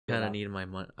kind of need my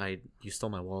money. You stole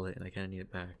my wallet, and I kind of need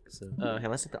it back. So. Hey,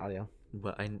 let's set the audio.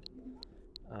 But I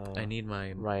need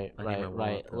my right.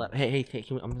 Wallet, hey,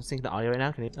 I'm gonna sync the audio right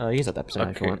now. Can you? You can start the episode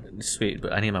if you want. Sweet,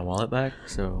 but I need my wallet back.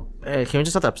 So. Hey, can we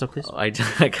just start the episode, please? I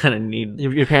kind of need.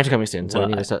 Your parents are coming soon, so I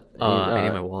need to start. I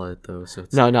need my wallet though. So.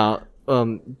 It's... No.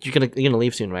 You're gonna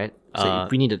leave soon, right? So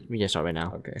we need to start right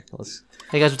now. Okay.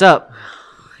 Hey guys, what's up?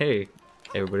 Hey,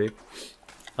 everybody.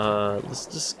 Let's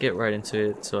just get right into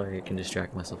it so I can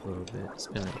distract myself a little bit. It's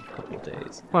been like a couple of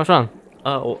days. What's wrong?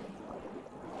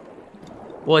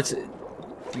 Well,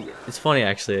 it's funny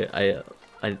actually.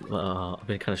 I've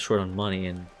been kind of short on money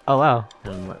and oh wow,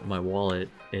 and my wallet.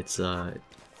 It's kind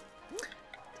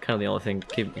of the only thing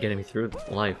keep getting me through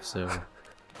life. So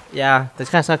yeah, this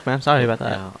kind of sucks, man. Sorry about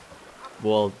that. Yeah.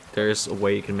 Well, there's a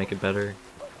way you can make it better.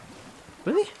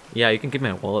 Really? Yeah, you can give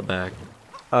my wallet back.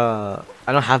 I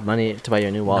don't have money to buy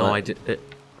your new wallet. No, I did.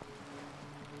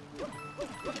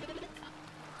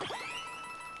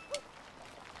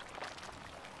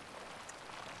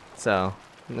 So,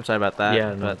 I'm sorry about that.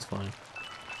 Yeah, no, that's fine.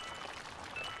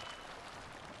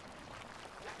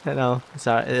 I know.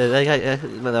 Sorry.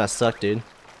 That sucked, dude.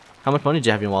 How much money did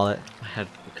you have in your wallet? I had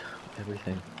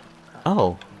everything.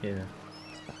 Oh. Yeah.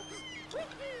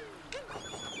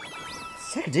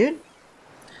 Sick, dude.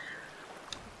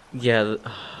 Yeah.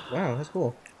 Wow, that's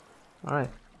cool. All right.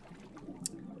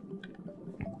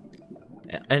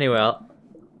 Anyway,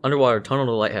 underwater tunnel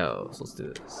to lighthouse. Let's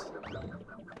do this.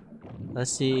 Let's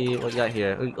see what you got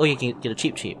here. Oh, you can get a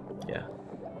cheap. Yeah.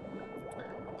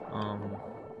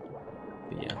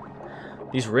 But yeah.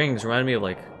 These rings remind me of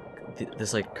like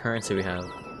this like currency we have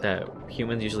that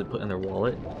humans usually put in their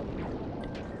wallet.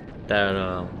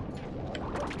 That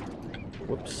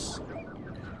whoops.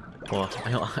 Well,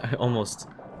 I almost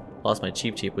lost my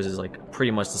cheap, which is like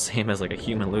pretty much the same as like a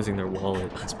human losing their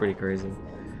wallet. It's pretty crazy.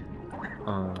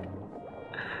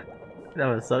 That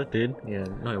would suck, dude. Yeah,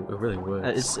 no, it really would.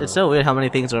 It's so weird how many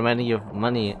things are reminding you of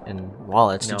money and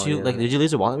wallets. No, did you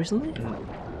lose a wallet recently?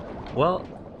 Well,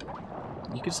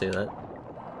 you could say that.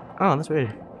 Oh, that's weird.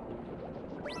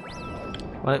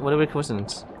 What a weird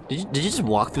coincidence. Did you just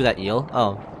walk through that eel?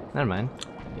 Oh, never mind.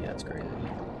 Yeah, it's crazy.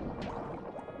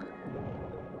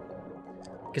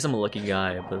 Guess I'm a lucky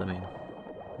guy, but I mean,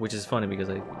 which is funny because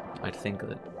I'd think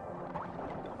that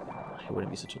I wouldn't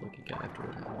be such a lucky guy after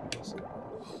what happened. So.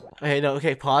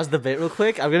 Okay, pause the bit real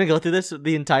quick. I'm gonna go through this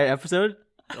the entire episode.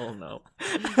 Oh no.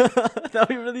 That'd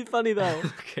be really funny though.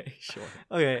 Okay, sure.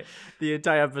 Okay, the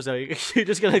entire episode, you're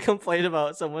just gonna complain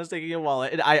about someone's taking your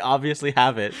wallet, and I obviously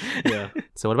have it. Yeah.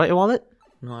 So what about your wallet?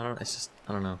 No, I don't. It's just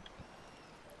I don't know.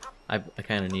 I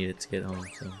kind of need it to get home.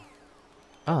 So.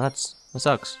 Oh, that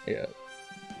sucks. Yeah.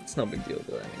 It's no big deal,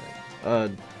 but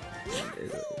anyway.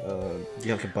 Do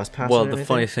you have a bus pass? Well, the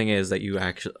funny thing is that you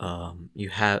actually you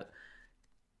have.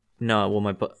 No,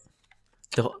 well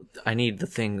I need the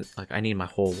thing, like I need my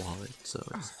whole wallet, so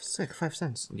it's... sick, 5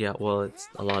 cents. Yeah, well it's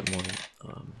a lot more.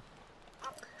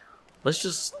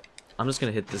 I'm just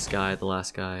gonna hit this guy, the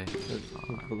last guy.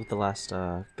 With the last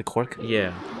the cork?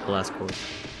 Yeah, the last cork.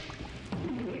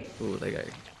 Ooh, that guy.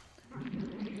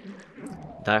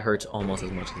 That hurts almost as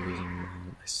much as losing your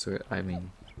wallet, I swear. I mean,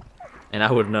 and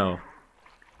I would know.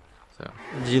 So.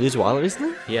 Did you lose your wallet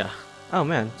recently? Yeah. Oh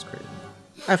man, it's crazy.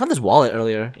 I found this wallet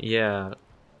earlier. Yeah,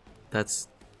 that's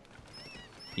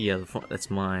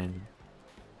mine.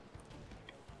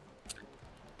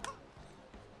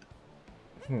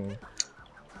 Yeah,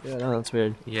 no, that's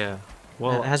weird. Yeah.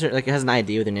 Well, it has an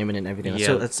ID with your name in it and everything. Yeah.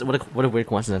 So that's what a weird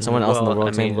coincidence. Someone else in the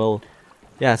world saying Will.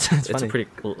 Yeah, it's funny. A pretty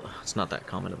cool. It's not that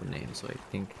common of a name, so I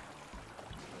think.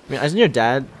 I mean, isn't your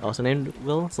dad also named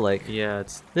Will? So like. Yeah,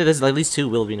 there's at least 2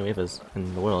 Will Villanuevas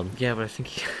in the world. Yeah, but I think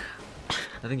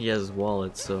he has his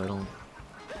wallet, so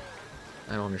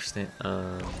I don't understand.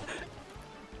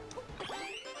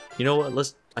 You know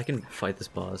what? I can fight this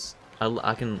boss.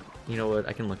 I can. You know what?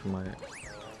 I can look for my.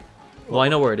 Well, I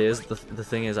know where it is. The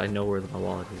thing is, I know where my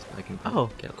wallet is. I can. Oh,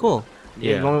 get cool.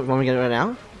 Yeah. You want me to get it right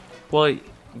now? Well,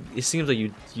 it seems like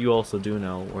you also do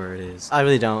know where it is. I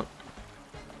really don't.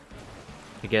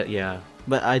 Yeah.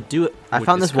 But I do. I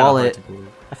found this wallet.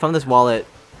 I found this wallet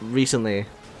recently.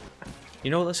 You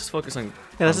know what? Let's just focus on.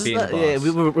 Yeah,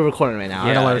 we're recording right now.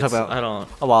 Yeah, I don't want to talk about. I don't.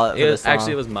 A wallet. For this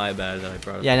actually, it was my bad that I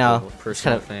brought up. Yeah, I know.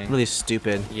 Personal it's thing. Really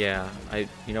stupid. Yeah,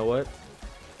 You know what?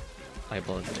 I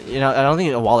apologize. You know, I don't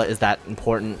think a wallet is that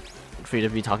important for you to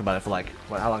be talking about it for like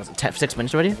how long is it? 6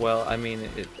 minutes already? Well, I mean,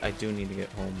 I do need to get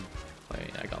home.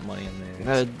 I got money in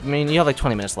there. I mean, you have like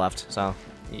 20 minutes left, so.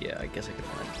 Yeah, I guess I could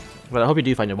find it. But I hope you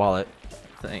do find your wallet.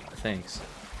 Thanks.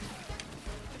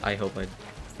 I hope I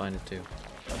find it too.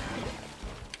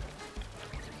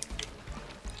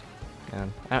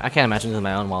 Man, I can't imagine using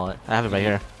my own wallet. I have it right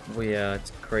here. Well, yeah,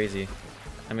 it's crazy.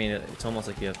 I mean, it's almost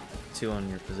like you have 2 on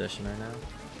your possession right now.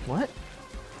 What?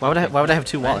 Why would I have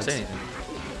 2 wallets? I didn't say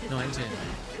anything. No, I didn't say anything.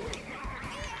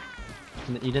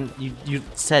 You didn't. You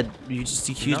said you just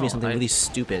accused me of something really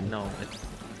stupid. No.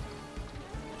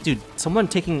 Dude, someone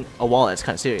taking a wallet is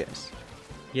kind of serious.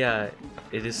 Yeah,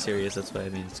 it is serious. That's what I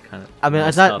mean. It's kind of. I mean,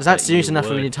 it's not serious enough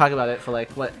for me to talk about it for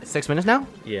like what 6 minutes now?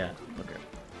 Yeah. Okay.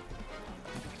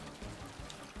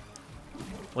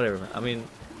 Whatever, man. I mean,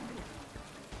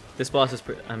 this boss is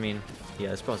pretty. I mean, yeah,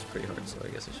 this boss is pretty hard. So I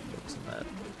guess I should focus on that.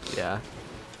 Yeah.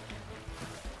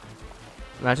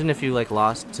 Imagine if you like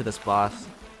lost to this boss.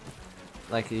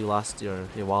 Like you lost your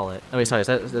wallet. Oh wait, sorry. Is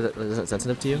that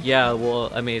sensitive to you? Yeah.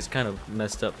 Well, I mean, it's kind of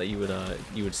messed up that you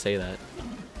would say that.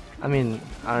 I mean,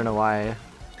 I don't know why.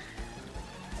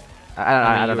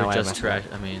 I don't know why. Just trash.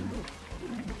 I mean,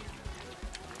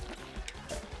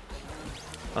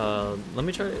 let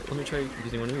me try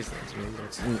using one of these things. Maybe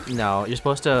that's... No, you're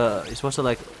supposed to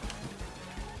like.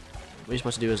 What you're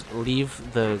supposed to do is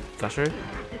leave the gusher,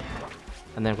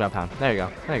 and then grab pound. There you go.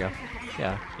 There you go.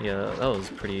 Yeah. Yeah, that was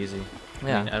pretty easy.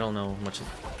 Yeah. I mean, I don't know much.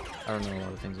 I don't know a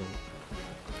lot of things about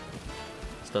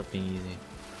stuff being easy.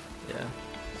 Yeah.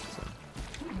 So.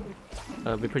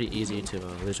 It'd be pretty easy to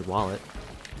lose your wallet.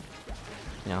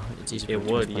 You know, it's easy. It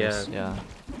would, yeah. Yeah.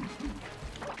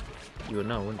 You would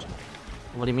know, wouldn't you?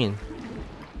 What do you mean?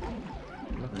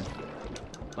 Nothing.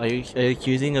 Are you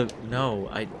accusing of?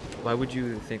 No, why would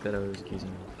you think that I was accusing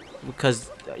you? Because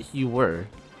you were.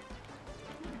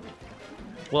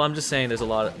 Well, I'm just saying there's a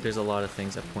lot of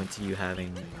things that point to you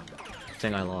having the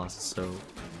thing I lost. So.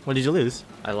 What did you lose?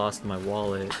 I lost my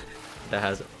wallet that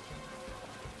has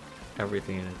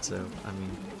everything in it. So I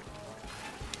mean,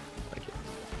 like,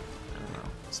 I don't know.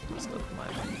 Some stuff in my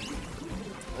opinion.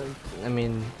 I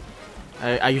mean,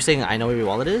 are you saying I know where your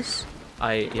wallet is?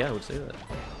 Yeah, I would say that.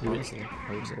 Honestly,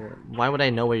 I would say that. Why would I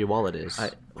know where your wallet is?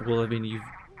 Well, I mean,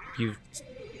 you've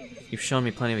shown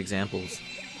me plenty of examples.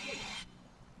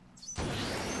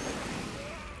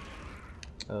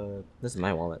 This is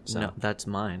my wallet. So. No, that's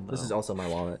mine. Though. This is also my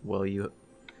wallet. Well, the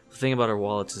thing about our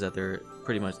wallets is that they're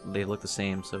pretty much they look the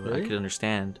same, so Really? I could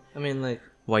understand. I mean, like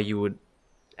why you would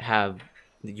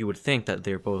think that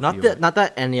they're both. not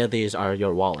that any of these are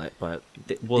your wallet, but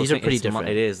these are pretty different.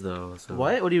 It is though. So.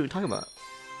 What? What are you talking about?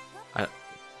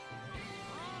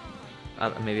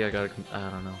 Maybe I gotta. I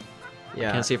don't know. Yeah.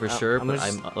 I can't say for sure, but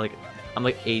just... I'm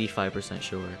like 85%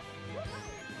 sure.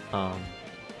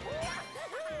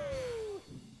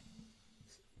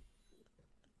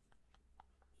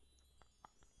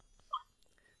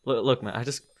 Look, man.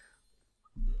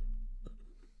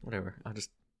 Whatever.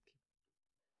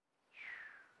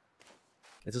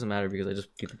 It doesn't matter because I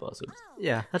just keep the boss.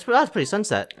 Yeah, that's pretty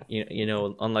sunset. You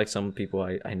know, unlike some people,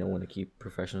 I know when to keep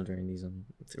professional during these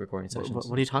recording sessions.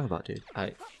 What are you talking about, dude?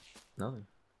 Nothing.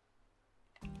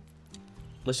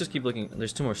 Let's just keep looking.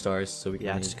 There's 2 more stars, so we can.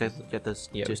 Yeah, just get those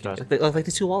 2 stars. Can... Like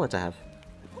these 2 wallets I have.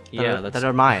 That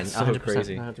are mine. So 100%,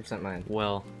 crazy. 100% mine.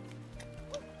 Well.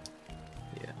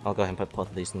 Yeah. I'll go ahead and put both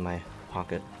of these in my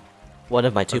pocket. One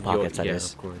of my 2 pockets, that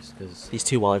is. of course. Cause... These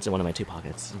 2 wallets in one of my 2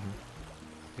 pockets.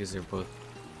 Because they're both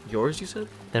yours, you said?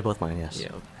 They're both mine, yes. Yeah.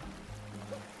 Okay.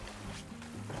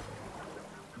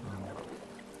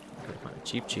 Gotta find it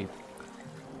cheap.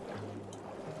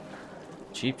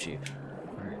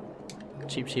 Alright.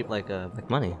 Cheap, like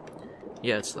money.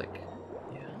 Yeah, it's like,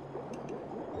 yeah.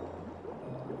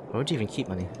 Why would you even keep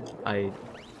money? I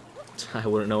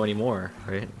wouldn't know anymore,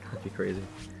 right? That'd be crazy.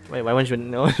 Wait, why wouldn't you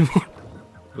know anymore?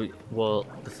 Well,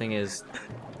 the thing is,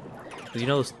 you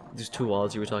know these 2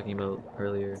 wallets you were talking about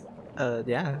earlier?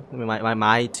 Yeah. I mean,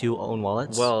 my 2 own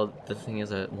wallets? Well, the thing is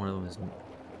that one of them is...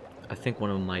 I think one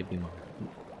of them might be mine.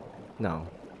 No.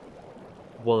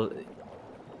 Well...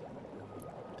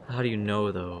 How do you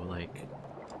know, though? Like...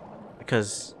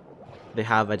 Because they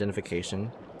have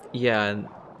identification. Yeah, and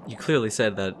you clearly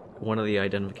said that one of the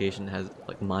identification has,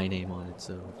 like, my name on it,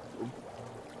 so...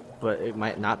 But it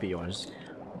might not be yours.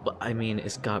 But, I mean,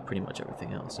 it's got pretty much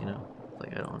everything else, you know?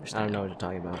 Like, I don't understand. I don't know what you're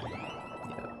talking about.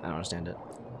 Yeah. I don't understand it.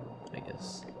 I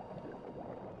guess.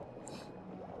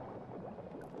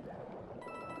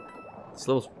 This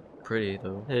level's pretty,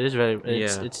 though. It is very...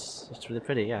 Yeah. It's really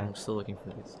pretty, yeah. I'm still looking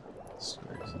for these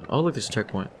stars. Oh, look, there's a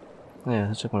checkpoint. Oh, yeah,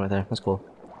 there's a checkpoint right there. That's cool.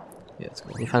 Yeah, it's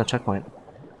cool. You found a checkpoint.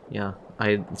 Yeah,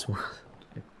 I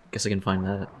guess I can find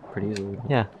that pretty easily.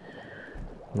 Yeah.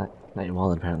 Not your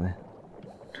wallet, apparently.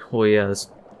 Well, yeah, it's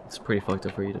pretty fucked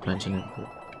up for you to mention it. But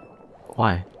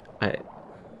why?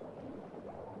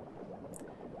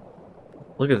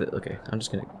 Look at it. Okay, I'm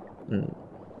just gonna.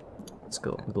 This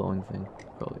glowing thing.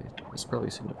 It's probably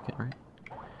significant, right?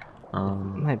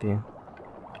 Might be.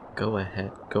 Go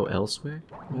ahead. Go elsewhere?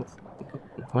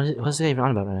 What's it even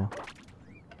on about right now?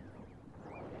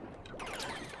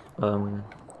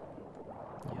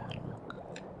 Yeah, I don't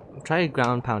know. Try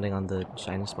ground pounding on the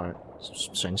shiny spot.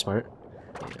 Shiny spot?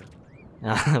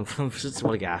 Yeah.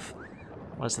 What a gaff.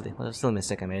 What's still a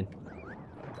mistake I made?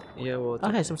 Yeah, well,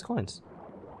 Oh, hey, some coins.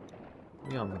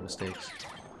 we all make mistakes.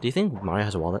 Do you think Mario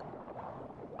has a wallet?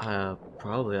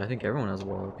 Probably. I think everyone has a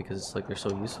wallet because it's like they're so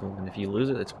useful, and if you lose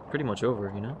it, it's pretty much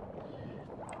over, you know?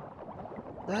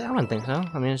 I don't think so.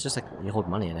 I mean, it's just like you hold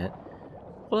money in it.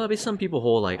 Well, I mean, some people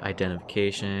hold like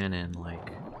identification and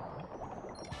like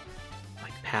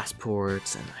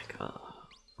passports and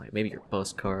like maybe your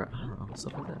bus card. I don't know,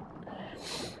 stuff like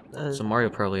that. So Mario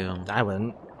probably I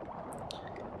wouldn't.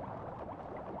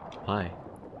 Why?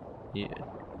 Yeah.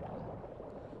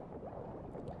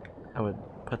 I would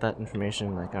put that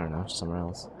information, like, I don't know, somewhere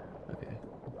else. Okay.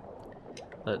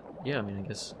 But yeah, I mean, I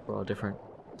guess we're all different,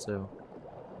 so.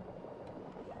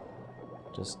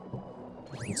 Just,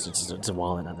 it's a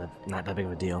wallet, not that big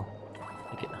of a deal.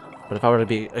 Okay. But if I were to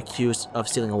be accused of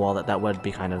stealing a wallet, that would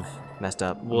be kind of messed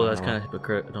up. Well, that's kind of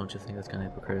hypocritical. Don't you think that's kind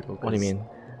of hypocritical? What do you mean?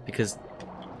 Because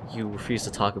you refuse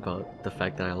to talk about the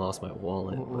fact that I lost my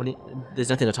wallet. There's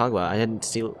nothing to talk about. I didn't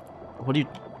steal. What do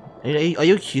you? Are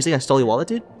you accusing I stole your wallet,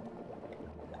 dude?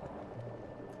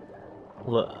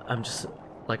 Look, I'm just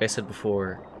like I said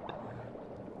before.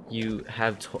 You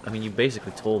have. I mean, you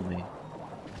basically told me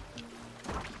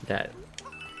that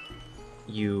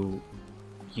you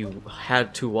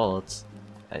had 2 wallets.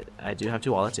 I do have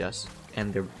 2 wallets, yes.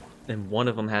 And one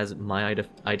of them has my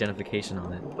identification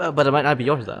on it. But it might not be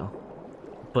yours though.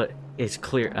 But it's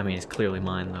clear. I mean, it's clearly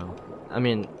mine though. I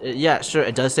mean, yeah, sure.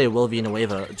 It does say Will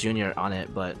Villanueva Jr. on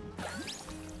it, but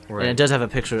Right. and it does have a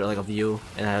picture like of you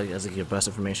and it has like your bus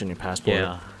information, your passport.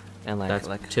 Yeah. And like That's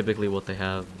typically what they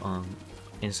have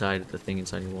inside the thing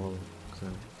inside your wallet. So.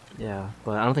 Yeah,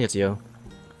 but I don't think it's you,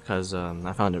 because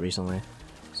I found it recently.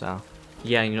 So.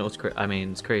 Yeah, you know it's I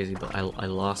mean it's crazy, but I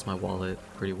lost my wallet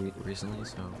pretty recently,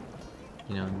 so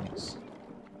you know it makes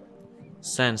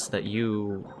sense that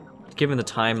you, given the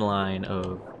timeline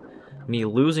of me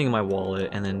losing my wallet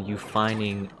and then you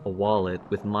finding a wallet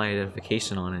with my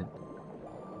identification on it,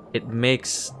 it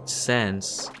makes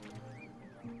sense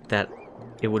that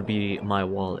it would be my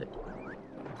wallet.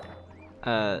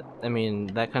 I mean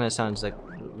that kind of sounds like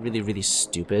really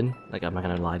stupid. Like I'm not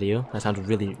gonna lie to you, that sounds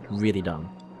really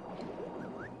dumb.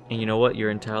 And you know what? You're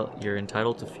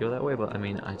entitled to feel that way, but I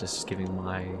mean, I just giving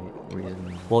my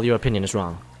reason. Well, your opinion is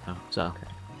wrong. Oh, so. Okay.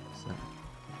 So.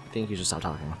 I think you should stop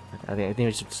talking. I think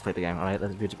we should just play the game. All right,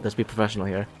 let's be professional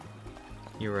here.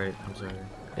 You're right. I'm sorry.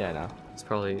 Yeah, I know. It's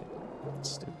probably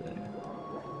stupid.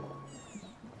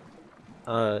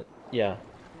 Yeah.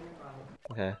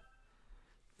 Okay.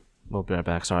 We'll be right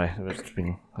back. Sorry,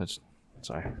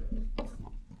 sorry.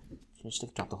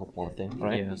 Just drop the whole wallet thing. All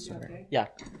right. Yeah. Sorry. Yeah.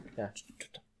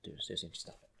 Dude, seriously, just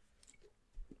stop it.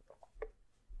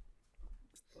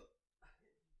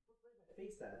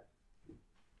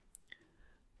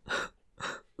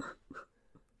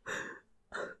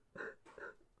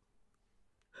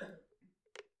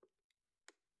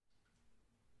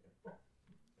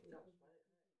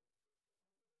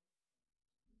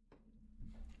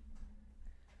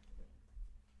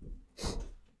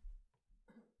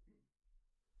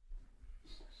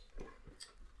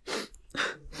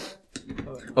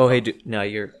 Oh hey, dude. No,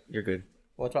 you're good.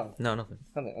 What's wrong? No, nothing.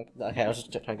 Okay, I was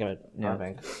just trying to get a power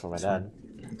bank for my dad.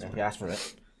 Yeah, he asked for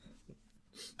it.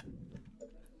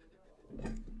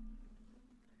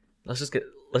 Let's just get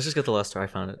the last try. I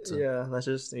found it. So. Yeah,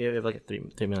 we have like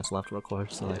 3 minutes left to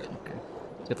record, so like, Okay.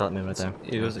 let's get that minute right there.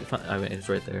 It was. I mean, it's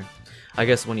right there. I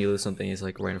guess when you lose something, it's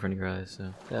like right in front of your eyes.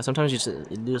 So. Yeah, sometimes you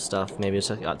do stuff. Maybe it's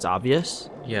like it's obvious.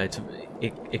 Yeah,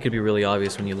 it could be really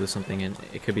obvious when you lose something, and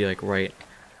it could be like right.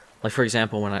 Like for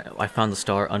example, when I found the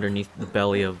star underneath the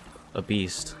belly of a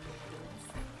beast.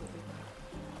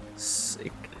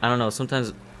 I don't know.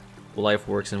 Sometimes life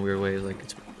works in weird ways. Like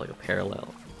it's like a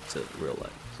parallel to real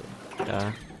life. So.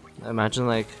 Yeah. Imagine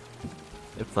like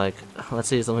if like let's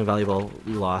say something valuable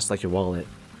you lost, like your wallet,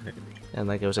 and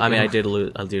like it was. Like, I mean, I did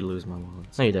lose my wallet.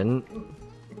 No, you didn't.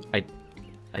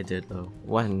 I did though.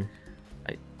 When?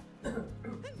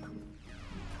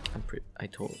 I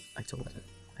told that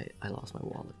I lost my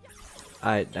wallet.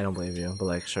 I don't believe you, but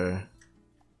like sure.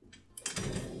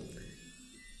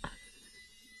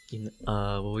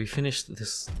 Well, we finished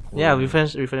this. Yeah, we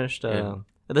finished. Yeah.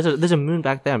 There's a moon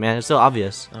back there, man. It's so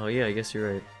obvious. Oh yeah, I guess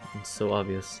you're right. It's so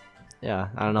obvious. Yeah,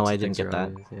 I don't know why I didn't get that.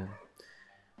 Obvious, yeah.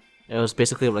 It was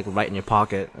basically like right in your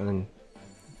pocket, and then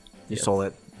You stole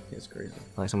it. It's crazy.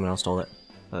 Like someone else stole it.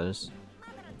 That is.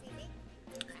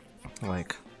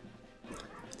 Like.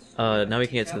 Now we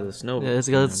can get to the snow. Yeah, let's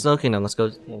go. It's Snow Kingdom. Let's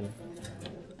go.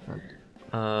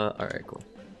 Alright, cool.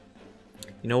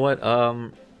 You know what? I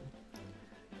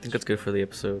think that's good for the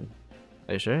episode.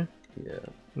 Are you sure? Yeah.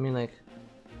 I mean, like.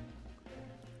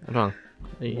 What's wrong?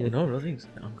 No, nothing's.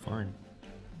 I'm fine.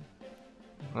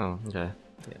 Oh, okay.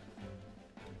 Yeah.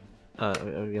 Are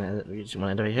we gonna? You just want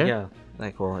to end right here? Yeah.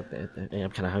 Like, well,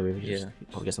 I'm kind of hungry. We just Yeah.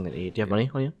 probably get something to eat. Do you have money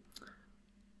on you?